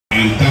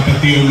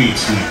Theo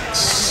Meats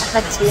next.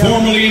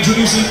 Formally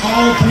introducing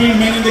all three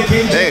men in the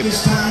cage at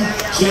this time.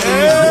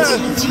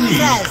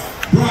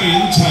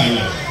 Brian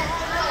Tyler.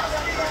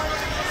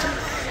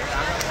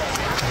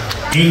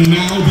 And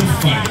now the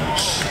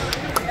fighters.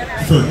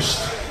 First,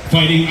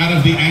 fighting out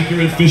of the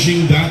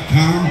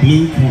AccurateFishing.com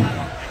blue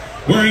corner.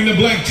 Wearing the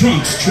black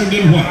trunks trimmed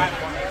in white.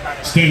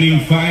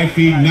 Standing 5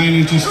 feet 9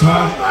 inches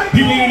tall,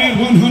 he weighed in at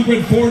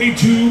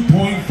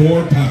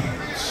 142.4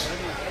 pounds.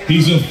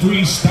 He's a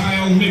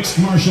freestyle mixed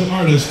martial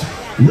artist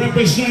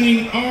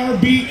representing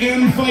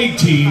RBN Fight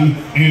Team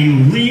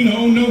in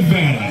Reno,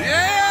 Nevada.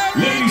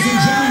 Ladies and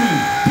gentlemen,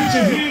 put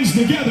your hands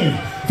together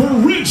for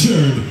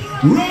Richard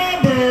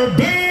Rubber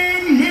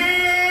Band Man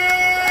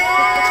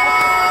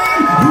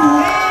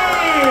Ray!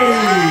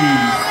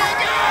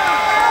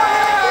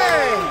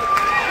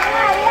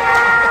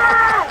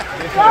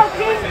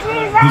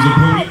 His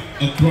opponent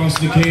across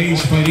the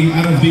cage, fighting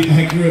out of the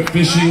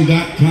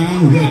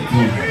AccurateFishing.com red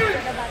corner.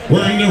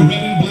 Wearing the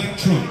red and black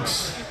trunks.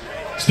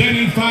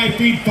 Standing 5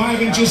 feet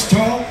 5 inches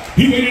tall,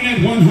 he weighed in at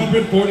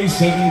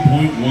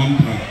 147.1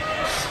 pounds.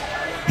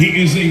 He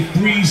is a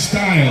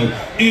freestyle,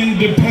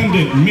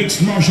 independent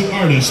mixed martial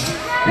artist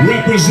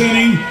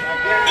representing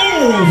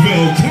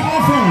Oroville,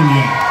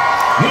 California.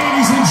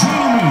 Ladies and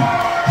gentlemen,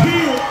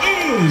 here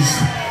is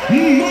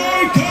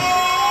Michael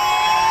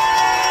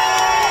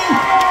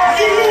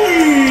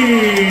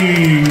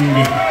Ewing.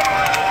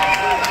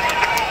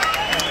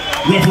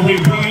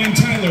 Referee Brian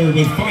Tyler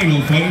with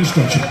final fight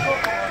instruction.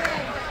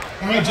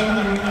 All right,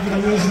 gentlemen, remember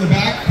the rules in the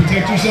back.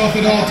 Protect yourself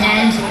at all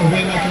times.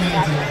 Obey my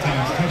commands at all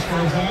times. Touch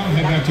falls down,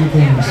 head back to your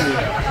corners.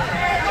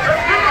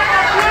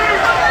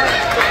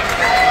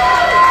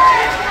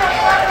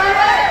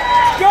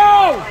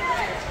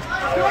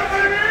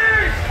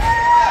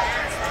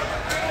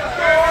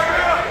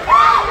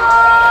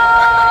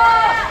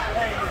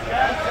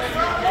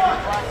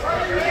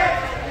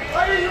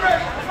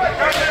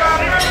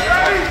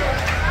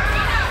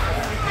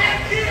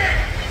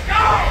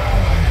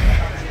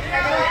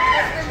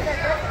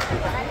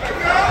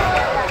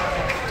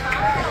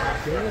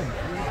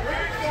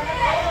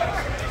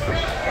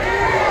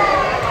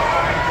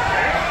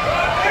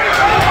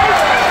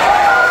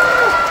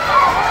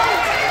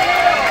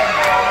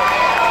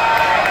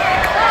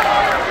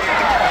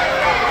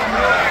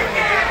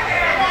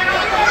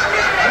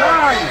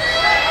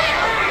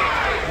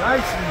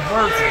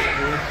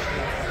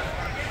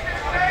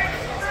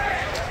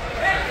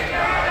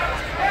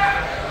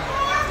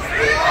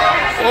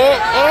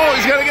 Oh,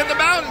 he's got to get the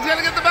mount. He's got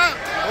to get the mount.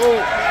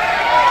 Oh,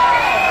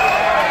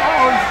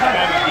 he's got to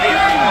get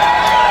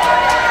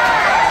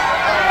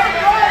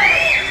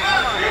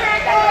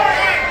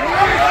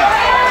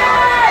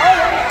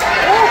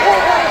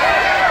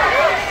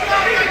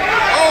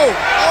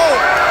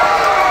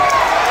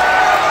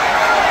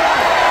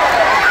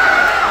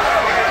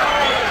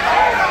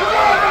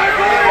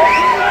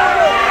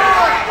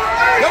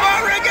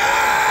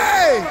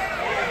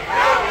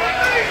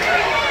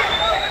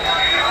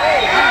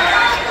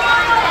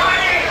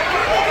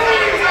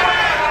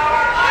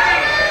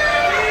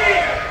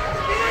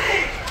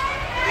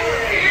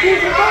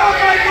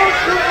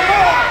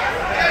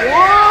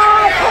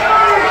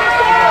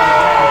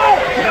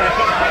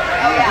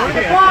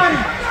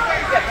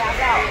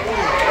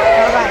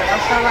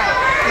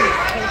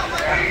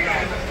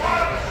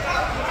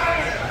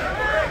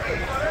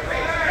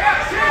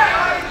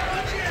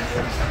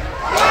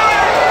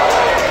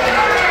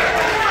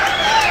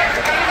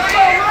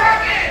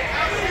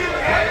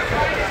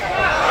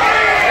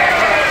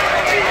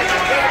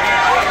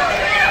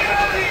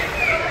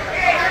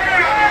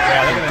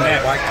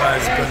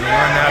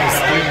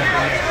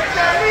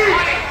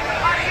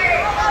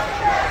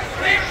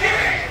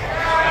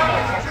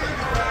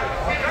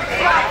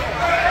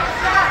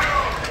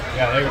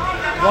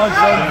Once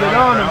they get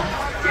on him,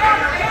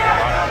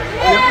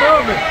 get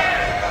moving.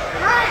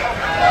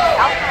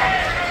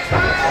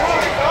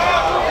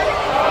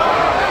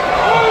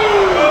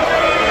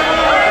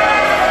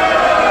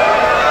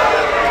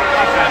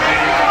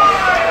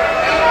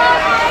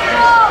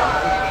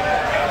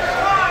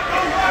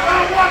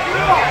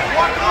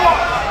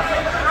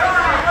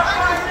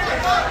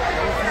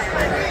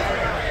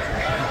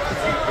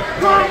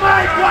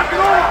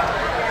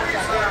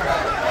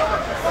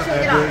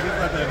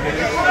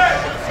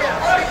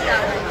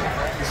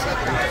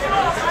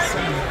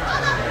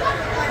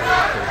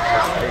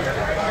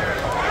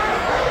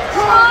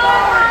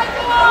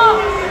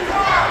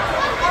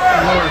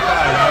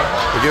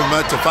 Give him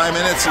up to 5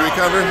 minutes to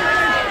recover. I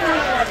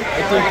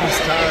think he's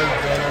tired,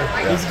 brother.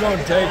 He's going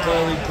to take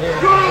all he can.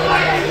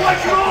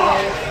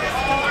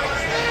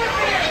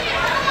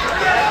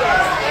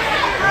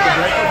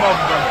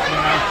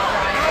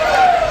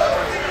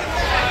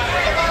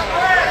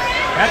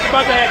 Hands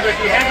above the head,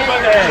 Ricky. Hands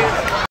above the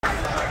head.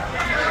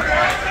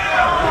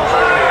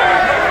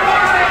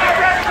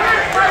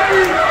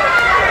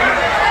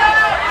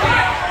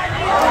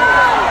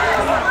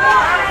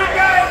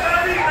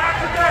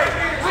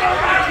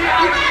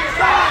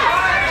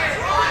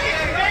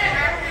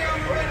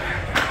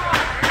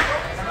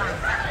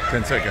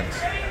 10 seconds.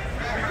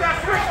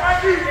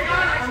 Good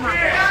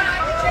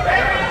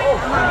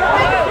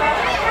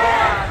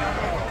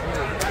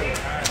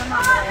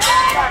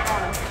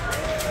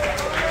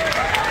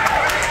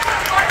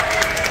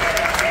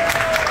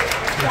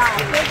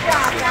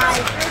job,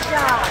 guys. Good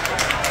job.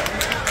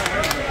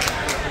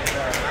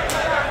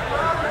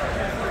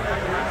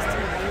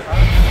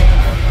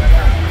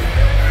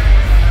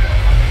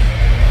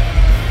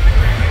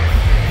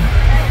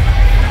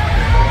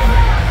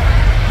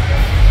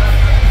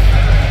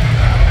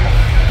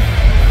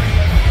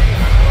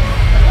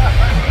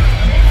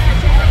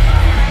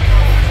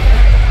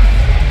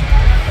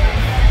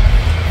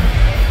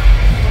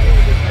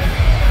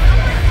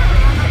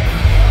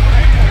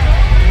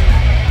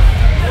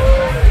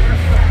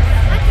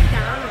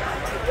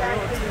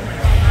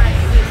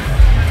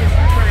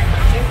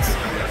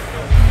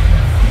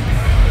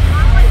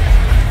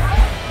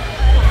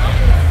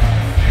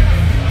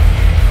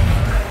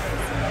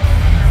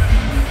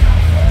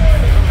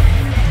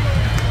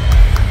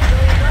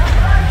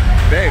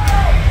 Babe,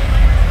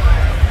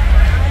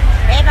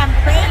 I'm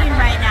praying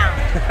right now.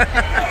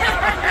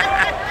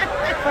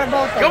 For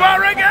both of come them. on,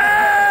 Ricky!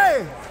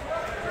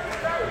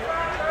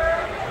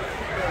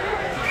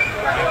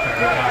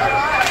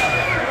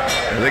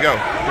 There they go.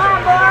 Come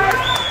on, boys.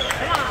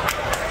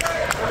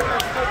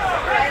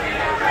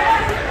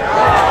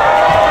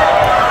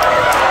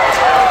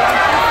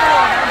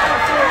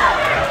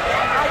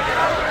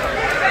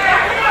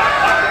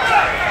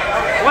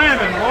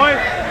 Slamming,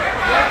 boys.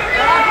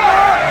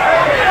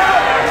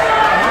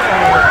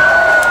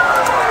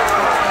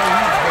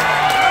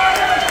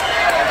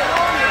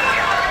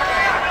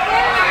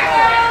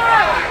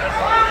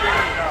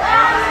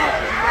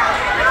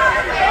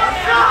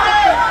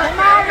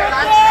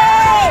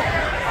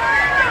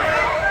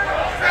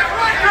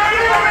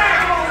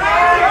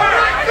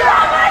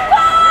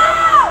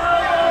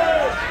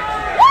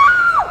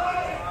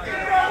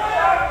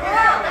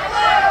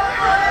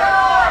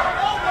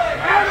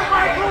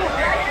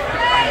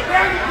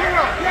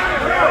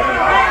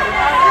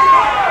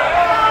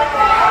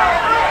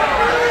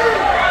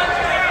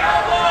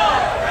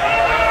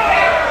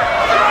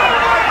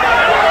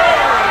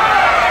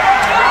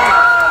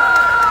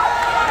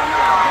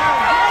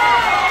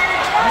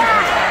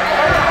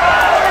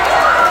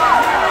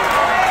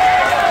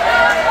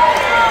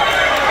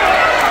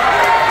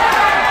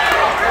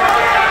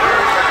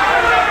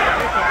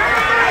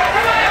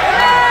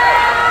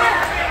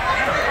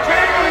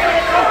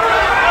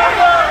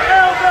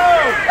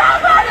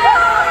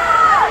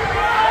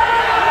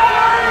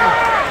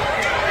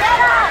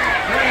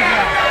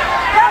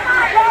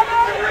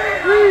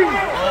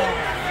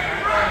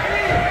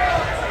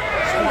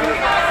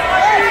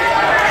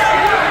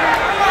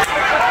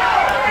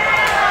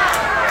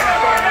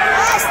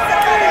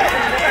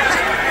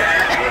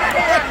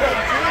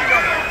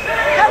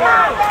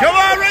 Come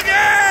on, Ricky!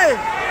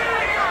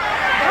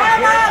 Come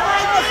on,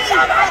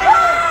 baby.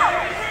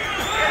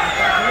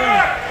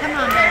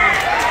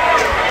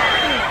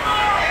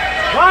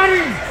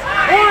 Body!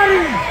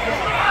 Body!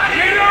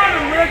 Get on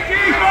him,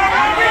 Ricky!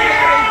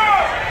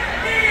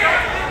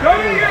 Don't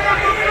give him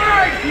the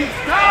break! He's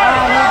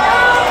tired!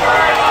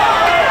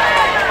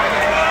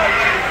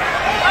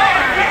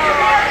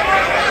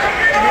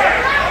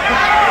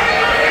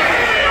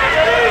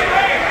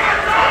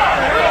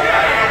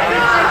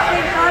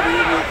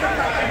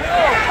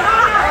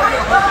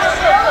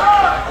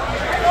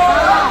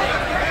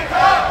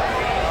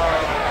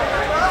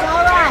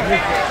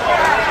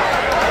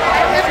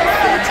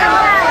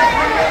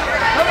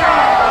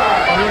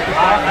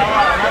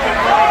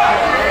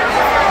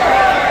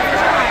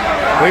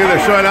 Look at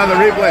they're showing on the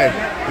replay.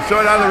 They're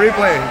showing on the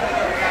replay.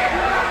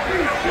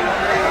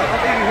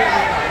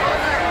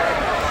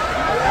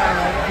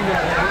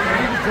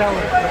 Tell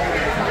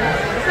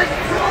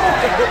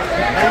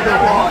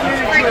him.